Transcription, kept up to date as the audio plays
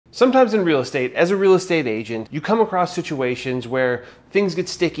Sometimes in real estate, as a real estate agent, you come across situations where things get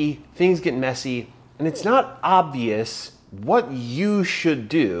sticky, things get messy, and it's not obvious what you should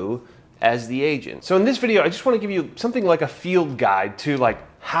do as the agent. So in this video, I just want to give you something like a field guide to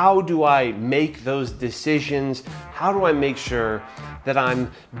how do I make those decisions? How do I make sure that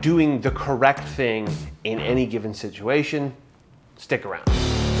I'm doing the correct thing in any given situation? Stick around.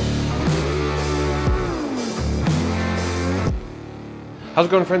 How's it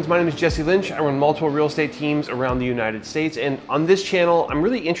going, friends? My name is Jesse Lynch. I run multiple real estate teams around the United States, and on this channel, I'm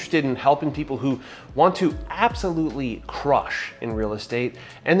really interested in helping people who want to absolutely crush in real estate,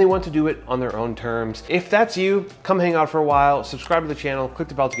 and they want to do it on their own terms. If that's you, come hang out for a while, subscribe to the channel, click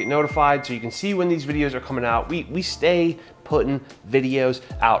the bell to get notified so you can see when these videos are coming out. We stay putting videos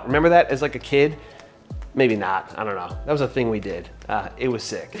out. Remember that as like a kid? Maybe not, I don't know. That was a thing we did. It was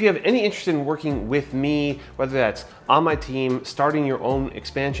sick. If you have any interest in working with me, whether that's on my team, starting your own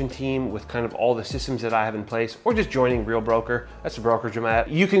expansion team with kind of all the systems that I have in place, or just joining Real Broker, that's the brokerage I'm at,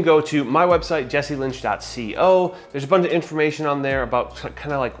 you can go to my website, jesselynch.co. There's a bunch of information on there about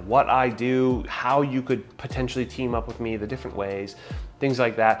kind of like what I do, how you could potentially team up with me, the different ways, things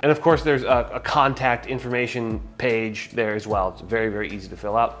like that. And of course, there's a contact information page there as well. It's very, very easy to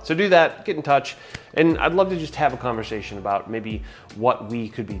fill out. So do that, get in touch, and I'd love to just have a conversation about maybe what we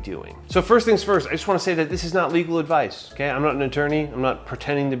could be doing. So first things first, I just want to say that this is not legal advice, okay? I'm not an attorney. I'm not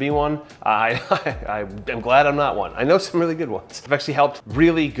pretending to be one. I'm glad I'm not one. I know some really good ones. I've actually helped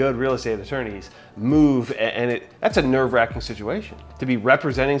really good real estate attorneys move, and that's a nerve-wracking situation. To be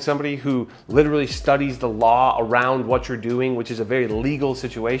representing somebody who literally studies the law around what you're doing, which is a very legal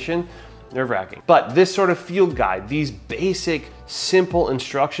situation, nerve-wracking. But this sort of field guide, these basic, simple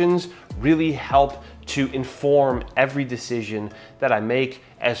instructions really help to inform every decision that I make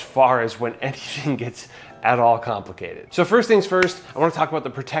as far as when anything gets at all complicated. So first things first, I want to talk about the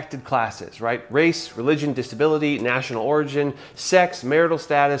protected classes, right? Race, religion, disability, national origin, sex, marital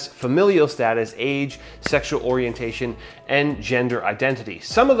status, familial status, age, sexual orientation, and gender identity.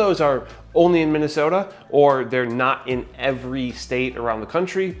 Some of those are only in Minnesota, or they're not in every state around the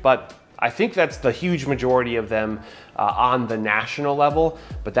country, but I think that's the huge majority of them on the national level,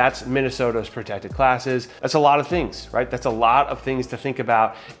 but that's Minnesota's protected classes. That's a lot of things, right? That's a lot of things to think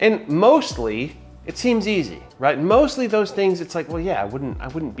about. And mostly, it seems easy, right? Mostly those things, it's like, well, yeah, I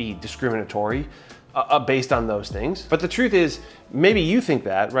wouldn't be discriminatory based on those things. But the truth is, maybe you think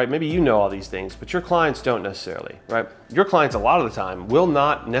that, right? Maybe you know all these things, but your clients don't necessarily, right? Your clients a lot of the time will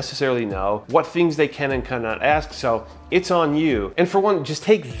not necessarily know what things they can and cannot ask, so it's on you. And for one, just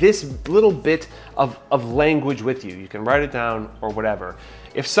take this little bit of language with you. You can write it down or whatever.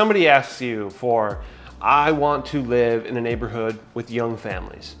 If somebody asks you for, I want to live in a neighborhood with young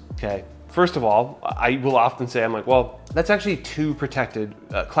families, okay? First of all, I will often say, I'm like, well, that's actually two protected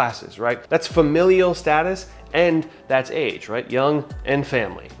classes, right? That's familial status and that's age, right? Young and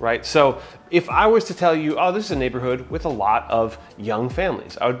family, right? So if I was to tell you, oh, this is a neighborhood with a lot of young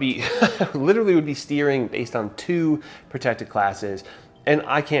families, I would be, literally would be steering based on two protected classes, and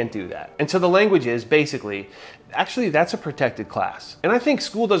I can't do that. And so the language is basically, actually that's a protected class. And I think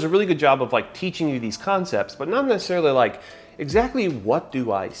school does a really good job of teaching you these concepts, but not necessarily exactly what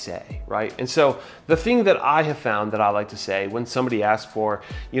do I say, right? And so the thing that I have found that I like to say when somebody asks for,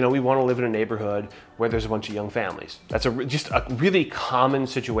 we want to live in a neighborhood where there's a bunch of young families. That's just a really common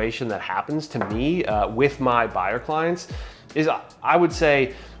situation that happens to me with my buyer clients, is I would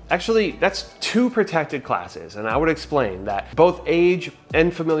say, actually, that's two protected classes, and I would explain that both age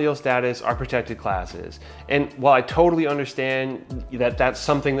and familial status are protected classes. And while I totally understand that that's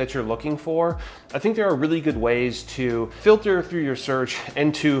something that you're looking for, I think there are really good ways to filter through your search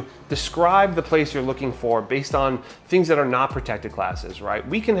and to describe the place you're looking for based on things that are not protected classes, right?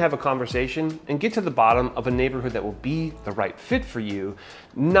 We can have a conversation and get to the bottom of a neighborhood that will be the right fit for you,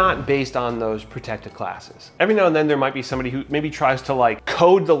 not based on those protected classes. Every now and then there might be somebody who maybe tries to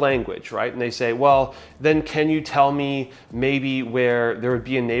code the language, right? And they say, well, then can you tell me maybe where there would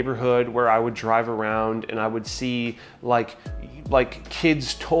be a neighborhood where I would drive around and I would see like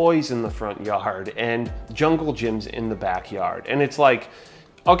kids' toys in the front yard and jungle gyms in the backyard. And it's like,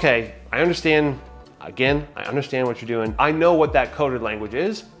 okay, I understand. Again, I understand what you're doing. I know what that coded language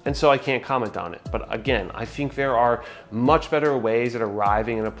is, and so I can't comment on it. But again, I think there are much better ways at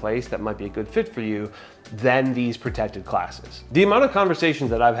arriving in a place that might be a good fit for you than these protected classes. The amount of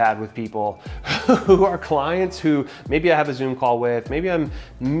conversations that I've had with people who are clients who maybe I have a Zoom call with, maybe I'm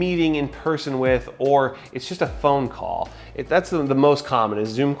meeting in person with, or it's just a phone call. That's the most common, is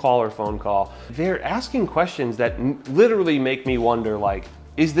Zoom call or phone call. They're asking questions that literally make me wonder,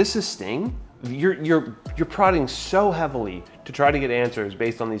 is this a sting? You're prodding so heavily to try to get answers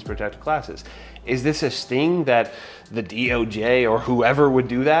based on these protected classes. Is this a sting that the DOJ or whoever would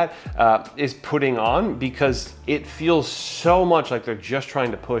do that is putting on? Because it feels so much like they're just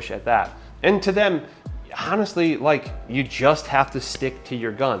trying to push at that. And to them, honestly, like, you just have to stick to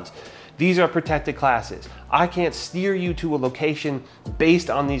your guns. These are protected classes. I can't steer you to a location based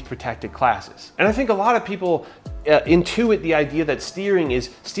on these protected classes. And I think a lot of people intuit the idea that steering is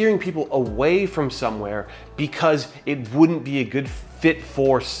steering people away from somewhere because it wouldn't be a good fit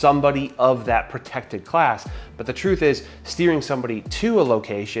for somebody of that protected class. But the truth is, steering somebody to a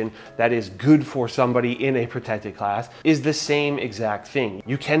location that is good for somebody in a protected class is the same exact thing.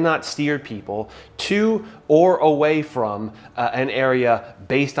 You cannot steer people to or away from an area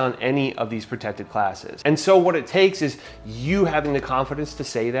based on any of these protected classes. And so what it takes is you having the confidence to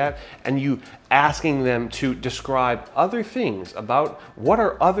say that, and you asking them to describe other things about what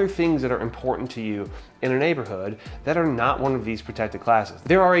are other things that are important to you in a neighborhood that are not one of these protected classes.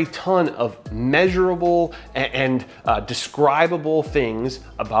 There are a ton of measurable and describable things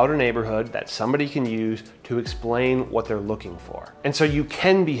about a neighborhood that somebody can use to explain what they're looking for. And so you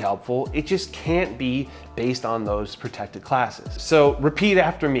can be helpful, it just can't be based on those protected classes. So repeat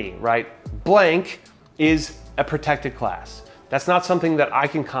after me, right? Blank is a protected class. That's not something that I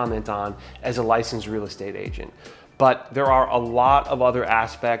can comment on as a licensed real estate agent. But there are a lot of other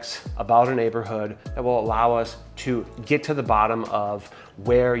aspects about a neighborhood that will allow us to get to the bottom of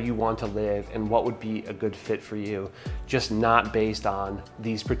where you want to live and what would be a good fit for you, just not based on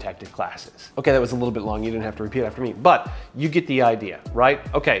these protected classes. Okay, that was a little bit long. You didn't have to repeat after me, but you get the idea, right?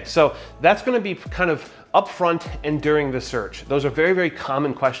 Okay, so that's gonna be kind of upfront and during the search. Those are very, very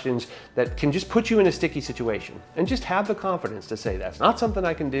common questions that can just put you in a sticky situation, and just have the confidence to say that's not something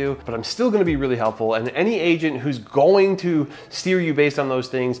I can do, but I'm still gonna be really helpful. And any agent who's going to steer you based on those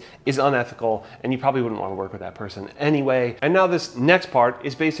things is unethical, and you probably wouldn't wanna work with that person anyway. And now this next part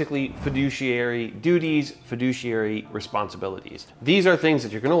is basically fiduciary duties, fiduciary responsibilities. These are things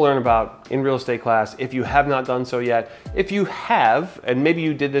that you're gonna learn about in real estate class if you have not done so yet. If you have, and maybe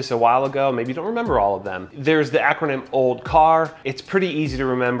you did this a while ago, maybe you don't remember all of them, there's the acronym OLD CAR. It's pretty easy to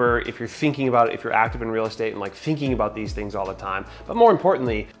remember if you're thinking about it, if you're active in real estate and like thinking about these things all the time. But more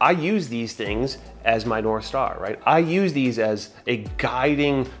importantly, I use these things as my North Star, right? I use these as a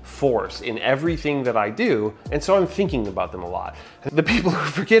guiding force in everything that I do, and so I'm thinking about them a lot. The people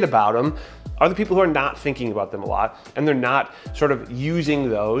who forget about them are the people who are not thinking about them a lot, and they're not sort of using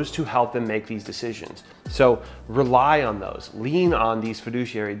those to help them make these decisions. So rely on those, lean on these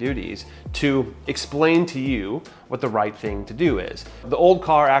fiduciary duties to explain to you what the right thing to do is. The OLD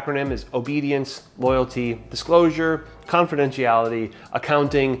CAR acronym is obedience, loyalty, disclosure, confidentiality,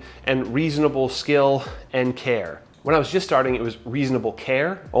 accounting, and reasonable skill and care. When I was just starting, it was reasonable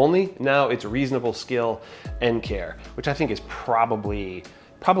care only. Now it's reasonable skill and care, which I think is probably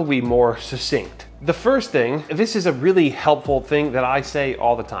more succinct. The first thing, this is a really helpful thing that I say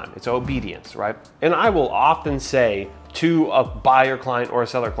all the time. It's obedience, right? And I will often say to a buyer client or a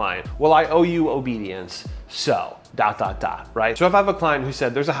seller client, well, I owe you obedience, so ... right? So if I have a client who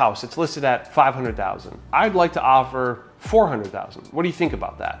said there's a house, it's listed at $500,000. I'd like to offer $400,000. What do you think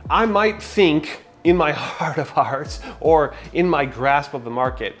about that? I might think in my heart of hearts or in my grasp of the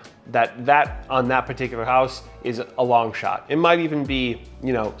market that on that particular house is a long shot. It might even be,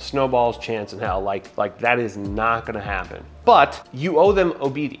 you know, snowball's chance in hell, like that is not gonna happen. But you owe them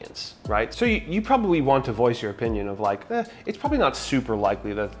obedience, right? So you probably want to voice your opinion of like, it's probably not super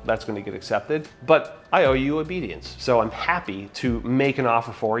likely that that's gonna get accepted, but I owe you obedience. So I'm happy to make an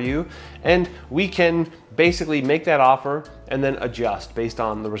offer for you, and we can basically make that offer and then adjust based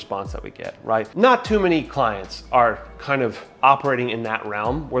on the response that we get, right? Not too many clients are kind of operating in that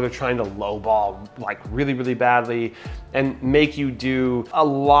realm where they're trying to lowball like really, really badly and make you do a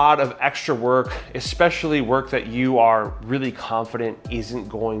lot of extra work, especially work that you are really confident isn't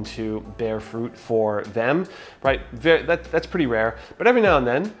going to bear fruit for them, right? That's pretty rare, but every now and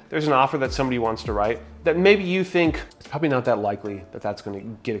then there's an offer that somebody wants to write that maybe you think it's probably not that likely that that's going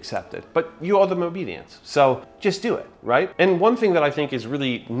to get accepted, but you owe them obedience. So just do it, right? And one thing that I think is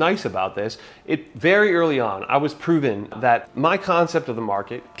really nice about this, very early on, I was proven that my concept of the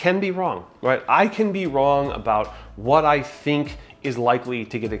market can be wrong, right? I can be wrong about what I think is likely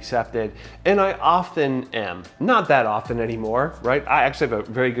to get accepted, and I often am. Not that often anymore, right? I actually have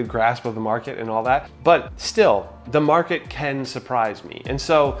a very good grasp of the market and all that, but still, the market can surprise me. And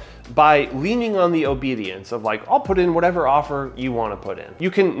so by leaning on the obedience of like, I'll put in whatever offer you want to put in,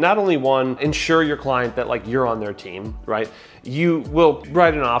 you can not only one, ensure your client that like you're on their team, right? You will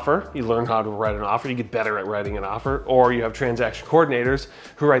write an offer, you learn how to write an offer, you get better at writing an offer, or you have transaction coordinators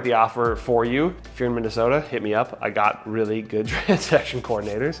who write the offer for you. If you're in Minnesota, hit me up. I got really good transaction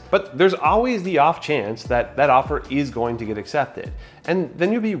coordinators. But there's always the off chance that that offer is going to get accepted. And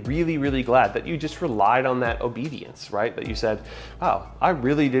then you'll be really, really glad that you just relied on that obedience, right? That you said, wow, I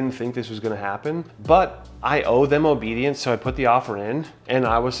really didn't think this was gonna happen, but I owe them obedience, so I put the offer in and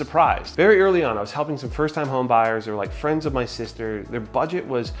I was surprised. Very early on, I was helping some first-time home buyers. They were like friends of my sister. Their budget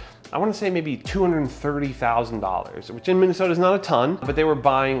was, I wanna say maybe $230,000, which in Minnesota is not a ton, but they were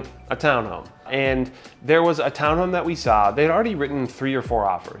buying a townhome. And there was a townhome that we saw. They'd already written 3 or 4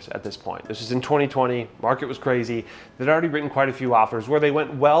 offers at this point. This was in 2020, market was crazy. They'd already written quite a few offers where they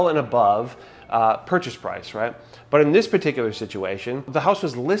went well and above purchase price, right? But in this particular situation, the house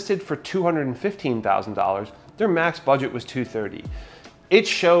was listed for $215,000. Their max budget was $230,000. It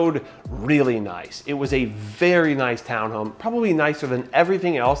showed really nice. It was a very nice townhome, probably nicer than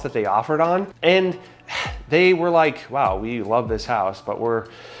everything else that they offered on. And they were like, wow, we love this house, but we're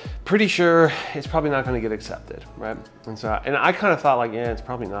pretty sure it's probably not gonna get accepted, right? And so, and I kind of thought like, yeah, it's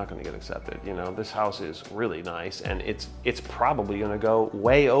probably not gonna get accepted. You know, this house is really nice and it's probably gonna go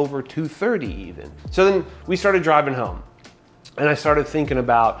way over $230,000 even. So then we started driving home. And I started thinking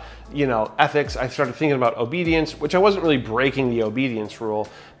about, you know, ethics. I started thinking about obedience, which I wasn't really breaking the obedience rule.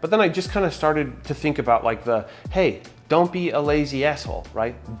 But then I just kind of started to think about like hey, don't be a lazy asshole,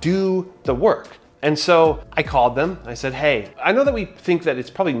 right? Do the work. And so I called them. I said, hey, I know that we think that it's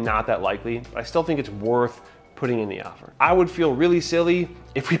probably not that likely, but I still think it's worth putting in the offer. I would feel really silly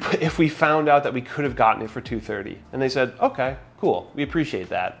if we found out that we could have gotten it for $230,000. And they said, okay, cool, we appreciate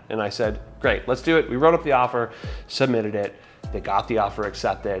that. And I said, great, let's do it. We wrote up the offer, submitted it. They got the offer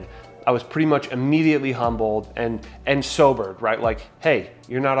accepted. I was pretty much immediately humbled and sobered, right? Like, hey,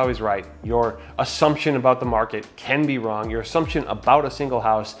 you're not always right. Your assumption about the market can be wrong. Your assumption about a single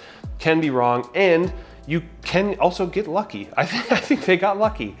house can be wrong. And you can also get lucky. I think they got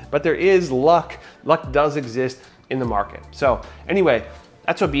lucky, but there is luck. Luck does exist in the market. So anyway,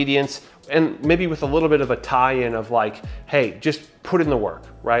 that's obedience. And maybe with a little bit of a tie-in of like, hey, just put in the work,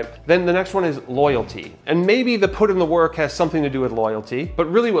 right? Then the next one is loyalty. And maybe the put in the work has something to do with loyalty, but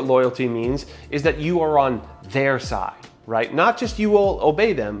really what loyalty means is that you are on their side, right? Not just you will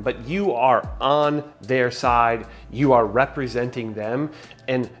obey them, but you are on their side. You are representing them.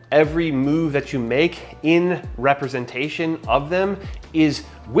 And every move that you make in representation of them is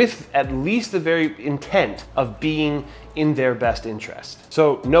with at least the very intent of being in their best interest.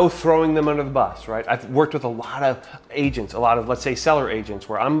 So no throwing them under the bus, right? I've worked with a lot of agents, a lot of, let's say, seller agents,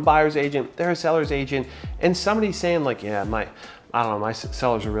 where I'm a buyer's agent, they're a seller's agent, and somebody's saying like, yeah, I don't know, my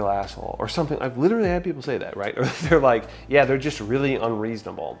seller's a real asshole or something. I've literally had people say that, right? Or they're like, yeah, they're just really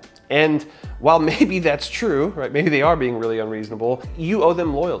unreasonable. And while maybe that's true, right? Maybe they are being really unreasonable, you owe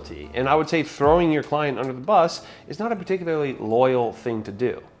them loyalty. And I would say throwing your client under the bus is not a particularly loyal thing to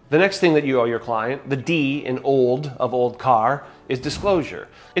do. The next thing that you owe your client, the D in old car, is disclosure.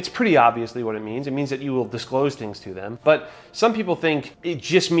 It's pretty obviously what it means. It means that you will disclose things to them. But some people think it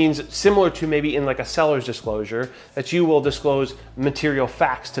just means similar to maybe in like a seller's disclosure, that you will disclose material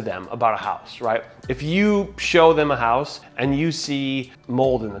facts to them about a house, right? If you show them a house and you see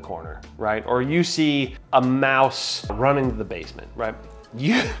mold in the corner, right? Or you see a mouse run into the basement, right?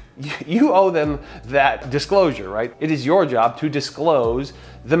 You owe them that disclosure, right? It is your job to disclose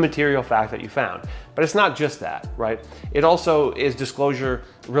the material fact that you found. But it's not just that, right? It also is disclosure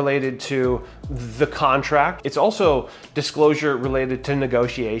related to the contract. It's also disclosure related to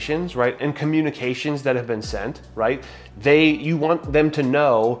negotiations, right? And communications that have been sent, right? You want them to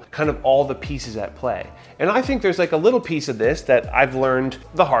know kind of all the pieces at play. And I think there's like a little piece of this that I've learned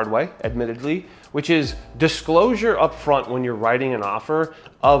the hard way, admittedly, which is disclosure up front when you're writing an offer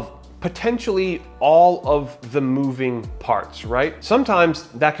of potentially all of the moving parts, right? Sometimes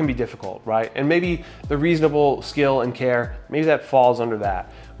that can be difficult, right? And maybe the reasonable skill and care, maybe that falls under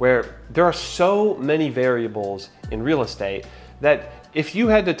that, where there are so many variables in real estate that if you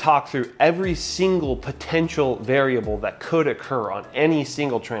had to talk through every single potential variable that could occur on any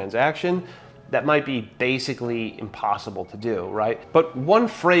single transaction, that might be basically impossible to do, right? But one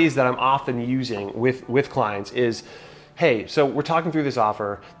phrase that I'm often using with clients is, hey, so we're talking through this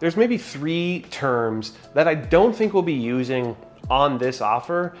offer. There's maybe 3 terms that I don't think we'll be using on this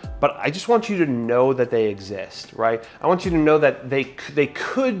offer, but I just want you to know that they exist, right? I want you to know that they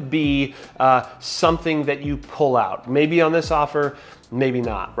could be something that you pull out. Maybe on this offer, maybe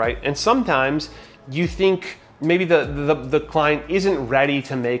not, right? And sometimes you think maybe the client isn't ready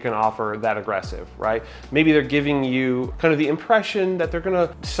to make an offer that aggressive, right? Maybe they're giving you kind of the impression that they're gonna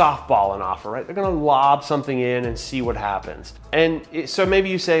softball an offer, right? They're gonna lob something in and see what happens. And so maybe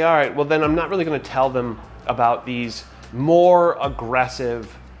you say, all right, well then I'm not really gonna tell them about these more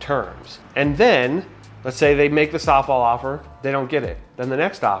aggressive terms. And then, let's say they make the softball offer, they don't get it. Then the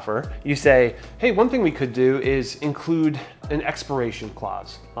next offer, you say, hey, one thing we could do is include an expiration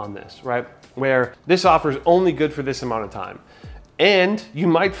clause on this, right? Where this offer is only good for this amount of time. And you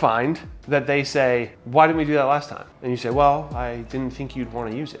might find that they say, why didn't we do that last time? And you say, well, I didn't think you'd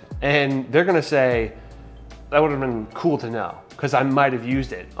want to use it. And they're gonna say, that would have been cool to know, because I might have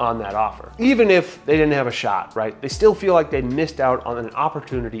used it on that offer. Even if they didn't have a shot, right? They still feel like they missed out on an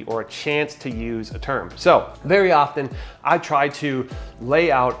opportunity or a chance to use a term. So very often I try to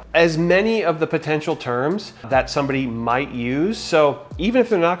lay out as many of the potential terms that somebody might use. So even if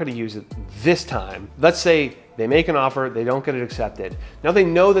they're not gonna use it this time, let's say they make an offer, they don't get it accepted. Now they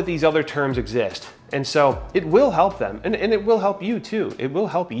know that these other terms exist. And so it will help them, and it will help you too. It will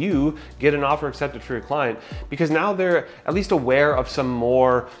help you get an offer accepted for your client, because now they're at least aware of some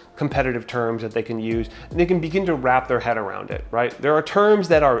more competitive terms that they can use, and they can begin to wrap their head around it, right? There are terms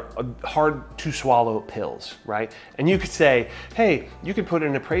that are hard to swallow pills, right? And you could say, hey, you could put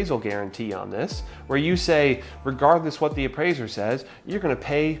an appraisal guarantee on this, where you say, regardless what the appraiser says, you're gonna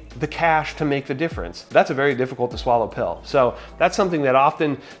pay the cash to make the difference. That's a very difficult to swallow pill. So that's something that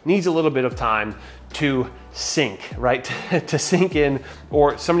often needs a little bit of time to sink, right? To sink in,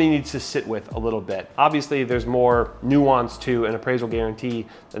 or somebody needs to sit with a little bit. Obviously, there's more nuance to an appraisal guarantee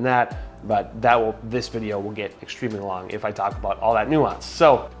than that, but this video will get extremely long if I talk about all that nuance.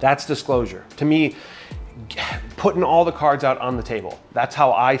 So that's disclosure. To me, putting all the cards out on the table. That's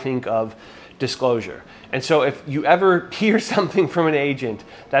how I think of disclosure. And so if you ever hear something from an agent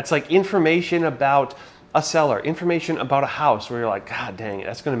that's like information about a seller, information about a house, where you're like, God dang it,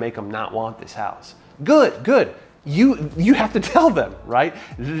 that's gonna make them not want this house. Good. You have to tell them, right?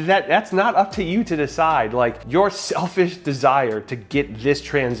 That's not up to you to decide. Like, your selfish desire to get this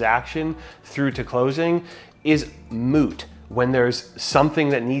transaction through to closing is moot when there's something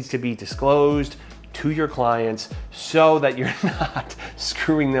that needs to be disclosed to your clients so that you're not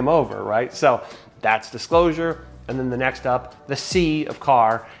screwing them over, right? So that's disclosure. And then the next up, the C of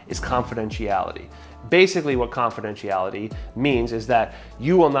CAR, is confidentiality. Basically what confidentiality means is that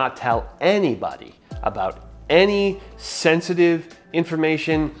you will not tell anybody about any sensitive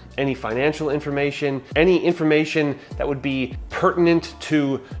information, any financial information, any information that would be pertinent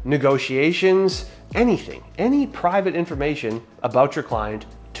to negotiations, anything, any private information about your client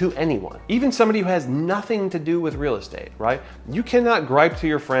to anyone, even somebody who has nothing to do with real estate, right? You cannot gripe to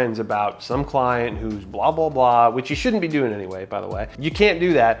your friends about some client who's blah, blah, blah, which you shouldn't be doing anyway, by the way. You can't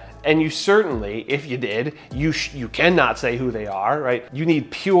do that. And you certainly, if you did, you cannot say who they are, right? You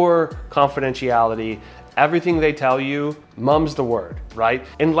need pure confidentiality. Everything they tell you, mum's the word, right?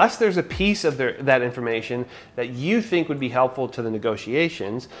 Unless there's a piece of that information that you think would be helpful to the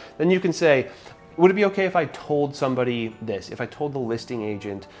negotiations, then you can say, would it be okay if I told somebody this, if I told the listing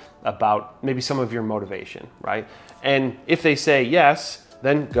agent about maybe some of your motivation, right? And if they say yes,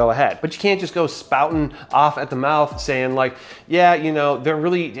 then go ahead. But you can't just go spouting off at the mouth saying like, yeah, you know, they're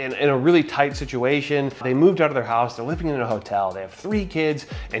really in a really tight situation. They moved out of their house, they're living in a hotel, they have 3 kids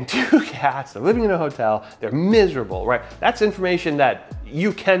and 2 cats, they're living in a hotel, they're miserable, right? That's information that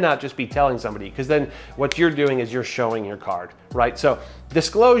you cannot just be telling somebody, because then what you're doing is you're showing your card, right? So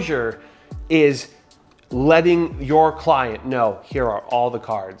disclosure is letting your client know, here are all the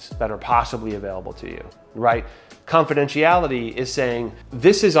cards that are possibly available to you, right? Confidentiality is saying,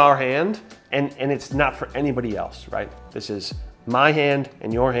 this is our hand and it's not for anybody else, right? This is my hand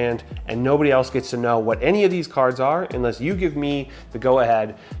and your hand, and nobody else gets to know what any of these cards are unless you give me the go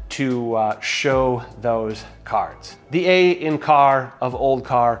ahead to show those cards. The A in CAR of old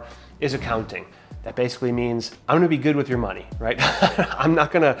CAR is accounting. That basically means I'm gonna be good with your money, right? I'm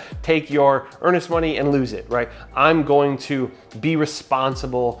not gonna take your earnest money and lose it, right? I'm going to be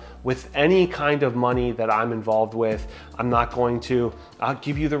responsible with any kind of money that I'm involved with. I'm not going to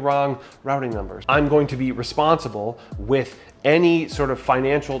give you the wrong routing numbers. I'm going to be responsible with any sort of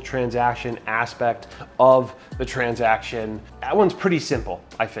financial transaction aspect of the transaction. That one's pretty simple,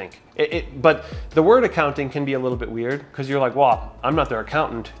 I think. But the word accounting can be a little bit weird, because you're like, well, I'm not their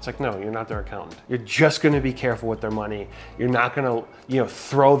accountant. It's like, no, you're not their accountant. You're just gonna be careful with their money. You're not gonna,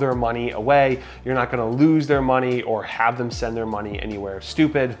 throw their money away. You're not gonna lose their money or have them send their money anywhere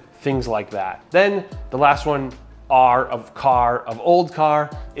stupid, things like that. Then the last one, R of CAR, of old CAR,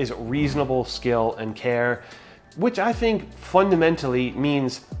 is reasonable skill and care, which I think fundamentally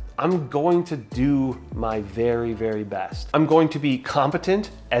means I'm going to do my very, very best. I'm going to be competent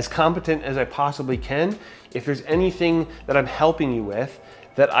as I possibly can. If there's anything that I'm helping you with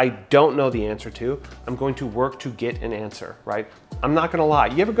that I don't know the answer to, I'm going to work to get an answer, right? I'm not gonna lie.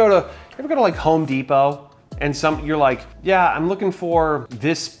 You ever go to like Home Depot and you're like, yeah, I'm looking for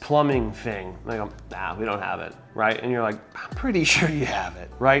this plumbing thing. And they go, nah, we don't have it, right? And you're like, I'm pretty sure you have it,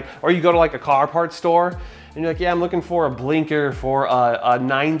 right? Or you go to like a car parts store and you're like, yeah, I'm looking for a blinker for a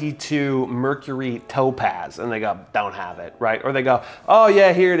 92 Mercury Topaz. And they go, don't have it, right? Or they go, oh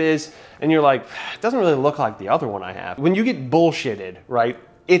yeah, here it is. And you're like, it doesn't really look like the other one I have. When you get bullshitted, right?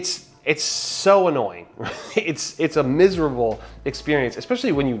 It's so annoying. It's a miserable experience,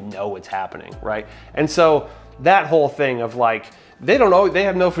 especially when you know it's happening, right? And so that whole thing of like, they don't know, they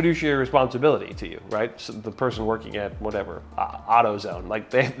have no fiduciary responsibility to you, right? So the person working at whatever, AutoZone, like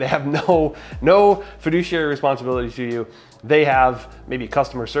they have no fiduciary responsibility to you. They have maybe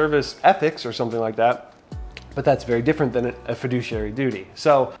customer service ethics or something like that, but that's very different than a fiduciary duty.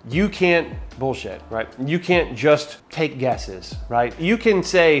 So you can't bullshit, right? You can't just take guesses, right? You can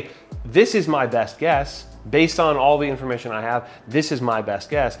say, this is my best guess, based on all the information I have, this is my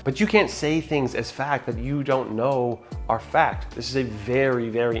best guess, but you can't say things as fact that you don't know are fact. This is a very,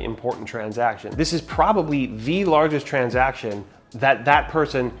 very important transaction. This is probably the largest transaction that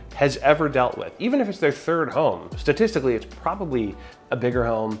person has ever dealt with. Even if it's their third home, statistically, it's probably a bigger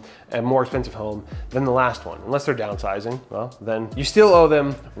home, a more expensive home than the last one. Unless they're downsizing, well, then you still owe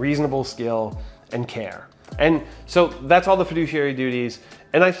them reasonable skill and care. And so that's all the fiduciary duties.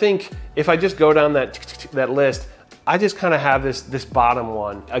 And I think if I just go down that list, I just kind of have this bottom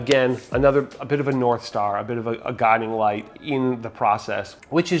one. Again, a bit of a North Star, a bit of a guiding light in the process,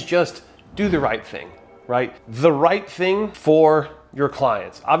 which is just do the right thing, right? The right thing for your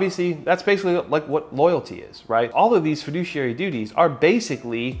clients. Obviously, that's basically like what loyalty is, right? All of these fiduciary duties are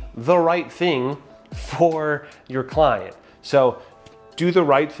basically the right thing for your client. So do the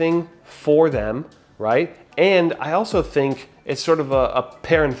right thing for them, right? And I also think it's sort of a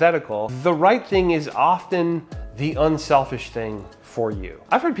parenthetical. The right thing is often the unselfish thing for you.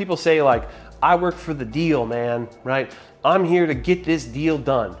 I've heard people say like, I work for the deal, man, right? I'm here to get this deal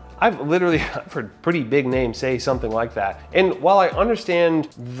done. I've heard pretty big names say something like that. And while I understand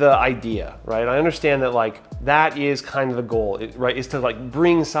the idea, right? I understand that like, that is kind of the goal, right? Is to like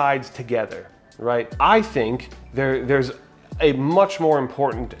bring sides together, right? I think there's a much more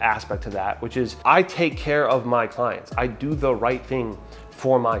important aspect to that, which is I take care of my clients. I do the right thing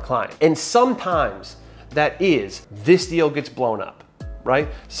for my client. And sometimes that is, this deal gets blown up, right?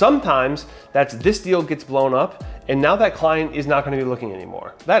 Sometimes that's this deal gets blown up and now that client is not gonna be looking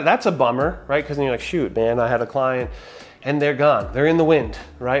anymore. That's a bummer, right? Because then you're like, shoot, man, I had a client and they're gone. They're in the wind,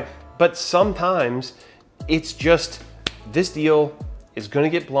 right? But sometimes it's just, this deal is gonna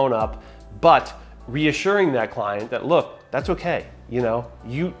get blown up, but reassuring that client that, look, that's okay. You know,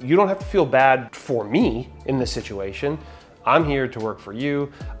 you don't have to feel bad for me in this situation. I'm here to work for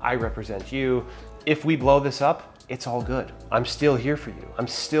you. I represent you. If we blow this up, it's all good. I'm still here for you. I'm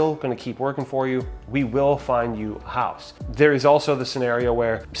still gonna keep working for you. We will find you a house. There is also the scenario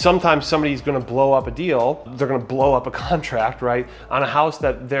where sometimes somebody's gonna blow up a deal, they're gonna blow up a contract, right, on a house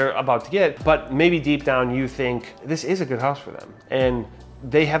that they're about to get, but maybe deep down you think this is a good house for them. And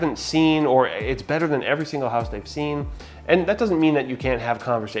they haven't seen, or it's better than every single house they've seen. And that doesn't mean that you can't have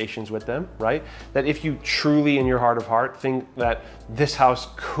conversations with them, right? That if you truly in your heart of heart think that this house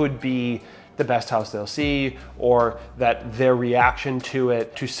could be the best house they'll see, or that their reaction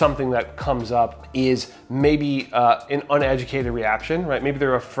to something that comes up is maybe an uneducated reaction, right? Maybe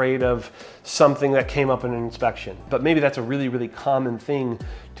they're afraid of something that came up in an inspection, but maybe that's a really, really common thing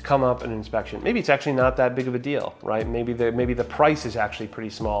to come up in an inspection. Maybe it's actually not that big of a deal, right? Maybe the price is actually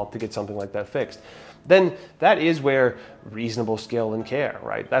pretty small to get something like that fixed. Then that is where reasonable skill and care,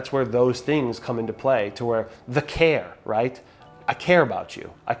 right? That's where those things come into play, to where the care, right? I care about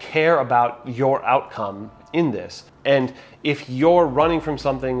you. I care about your outcome in this. And if you're running from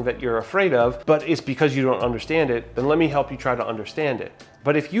something that you're afraid of, but it's because you don't understand it, then let me help you try to understand it.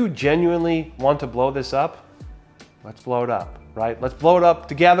 But if you genuinely want to blow this up, let's blow it up, right? Let's blow it up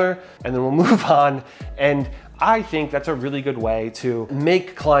together and then we'll move on. And I think that's a really good way to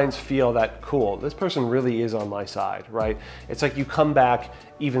make clients feel that, cool, this person really is on my side, right? It's like you come back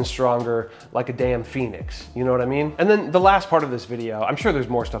even stronger, like a damn phoenix, you know what I mean? And then the last part of this video, I'm sure there's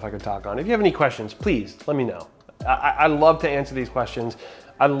more stuff I could talk on. If you have any questions, please let me know. I love to answer these questions.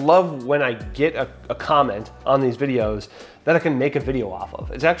 I love when I get a comment on these videos that I can make a video off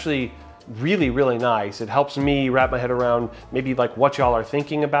of. It's actually really, really nice. It helps me wrap my head around maybe like what y'all are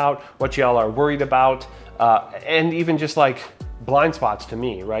thinking about, what y'all are worried about, and even just like blind spots to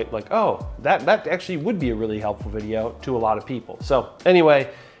me, right? Like, oh, that actually would be a really helpful video to a lot of people. So anyway,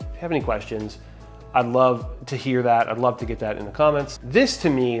 if you have any questions, I'd love to hear that. I'd love to get that in the comments. This to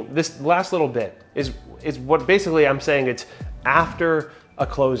me, this last little bit is what basically I'm saying it's after a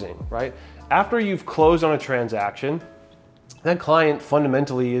closing, right? After you've closed on a transaction, that client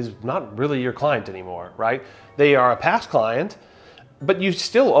fundamentally is not really your client anymore, right? They are a past client, but you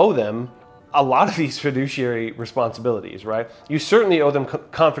still owe them a lot of these fiduciary responsibilities, right? You certainly owe them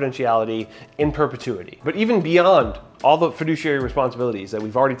confidentiality in perpetuity. But even beyond all the fiduciary responsibilities that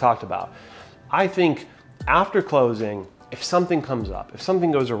we've already talked about, I think after closing, if something comes up, if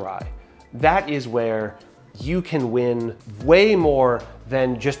something goes awry, that is where you can win way more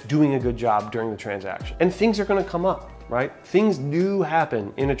than just doing a good job during the transaction. And things are gonna come up, right? Things do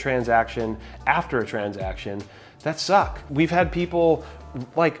happen in a transaction, after a transaction, that suck. We've had people,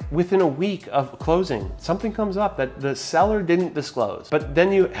 like within a week of closing, something comes up that the seller didn't disclose. But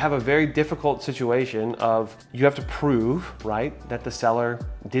then you have a very difficult situation of you have to prove, right, that the seller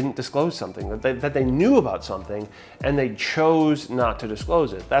didn't disclose something, that they knew about something and they chose not to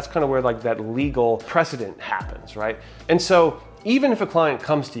disclose it. That's kind of where like that legal precedent happens, right? And so even if a client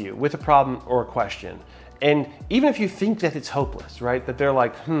comes to you with a problem or a question, and even if you think that it's hopeless, right, that they're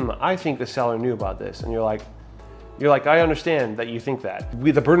like, I think the seller knew about this, and you're like, I understand that you think that.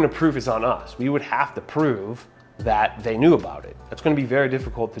 The burden of proof is on us. We would have to prove that they knew about it. That's going to be very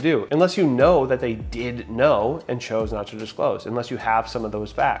difficult to do unless you know that they did know and chose not to disclose, unless you have some of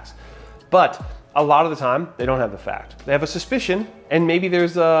those facts. But a lot of the time, they don't have the fact. They have a suspicion, and maybe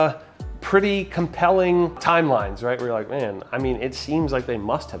there's a pretty compelling timelines, right? Where you're like, man, I mean, it seems like they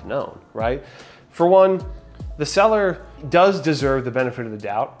must have known, right? For one, the seller does deserve the benefit of the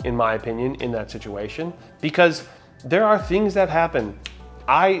doubt, in my opinion, in that situation, because there are things that happen.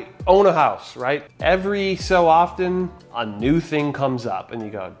 I own a house, right? Every so often, a new thing comes up and you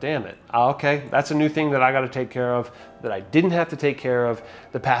go, damn it, okay, that's a new thing that I gotta take care of that I didn't have to take care of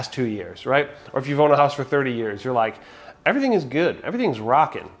the past 2 years, right? Or if you've owned a house for 30 years, you're like, everything is good, everything's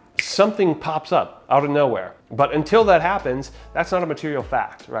rocking. Something pops up out of nowhere. But until that happens, that's not a material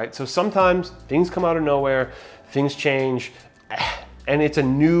fact, right? So sometimes things come out of nowhere, things change, and it's a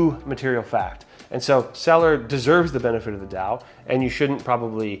new material fact. And so seller deserves the benefit of the doubt, and you shouldn't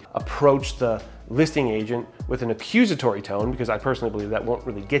probably approach the listing agent with an accusatory tone, because I personally believe that won't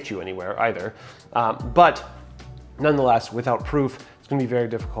really get you anywhere either. But nonetheless, without proof, it's gonna be very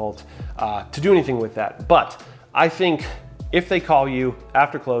difficult to do anything with that. But I think if they call you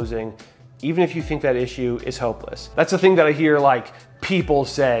after closing, even if you think that issue is hopeless, that's the thing that I hear like people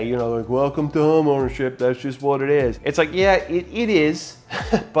say, you know, like, welcome to homeownership, that's just what it is. It's like, yeah, it is,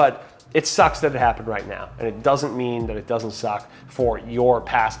 but it sucks that it happened right now. And it doesn't mean that it doesn't suck for your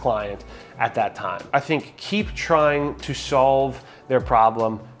past client at that time. I think keep trying to solve their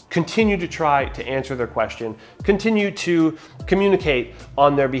problem, continue to try to answer their question, continue to communicate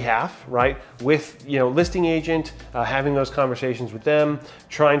on their behalf, right? With, you know, listing agent, having those conversations with them,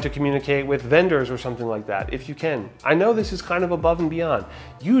 trying to communicate with vendors or something like that, if you can. I know this is kind of above and beyond.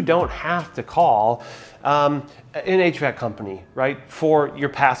 You don't have to call an HVAC company, right, for your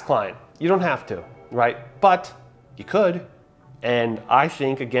past client. You don't have to, right? But you could. And I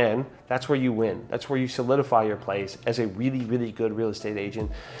think, again, that's where you win. That's where you solidify your place as a really, really good real estate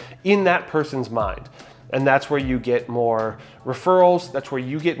agent in that person's mind. And that's where you get more referrals. That's where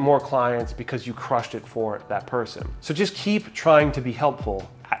you get more clients because you crushed it for that person. So just keep trying to be helpful,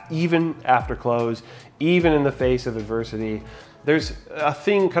 even after close, even in the face of adversity. There's a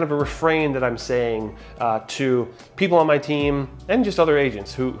thing, kind of a refrain that I'm saying to people on my team and just other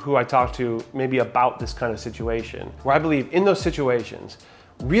agents who I talk to maybe about this kind of situation, where I believe in those situations,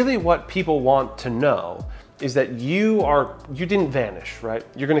 really what people want to know is that you didn't vanish, right?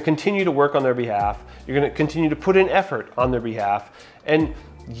 You're gonna continue to work on their behalf. You're gonna continue to put in effort on their behalf, and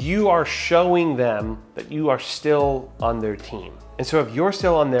you are showing them that you are still on their team. And so if you're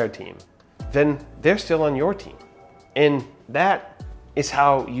still on their team, then they're still on your team. And that is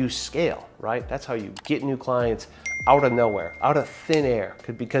how you scale, right? That's how you get new clients out of nowhere, out of thin air,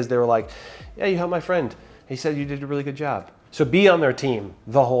 because they were like, yeah, you helped my friend. He said you did a really good job. So be on their team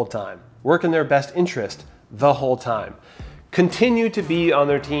the whole time. Work in their best interest the whole time. Continue to be on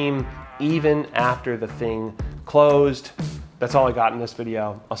their team even after the thing closed. That's all I got in this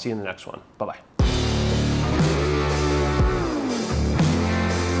video. I'll see you in the next one. Bye-bye.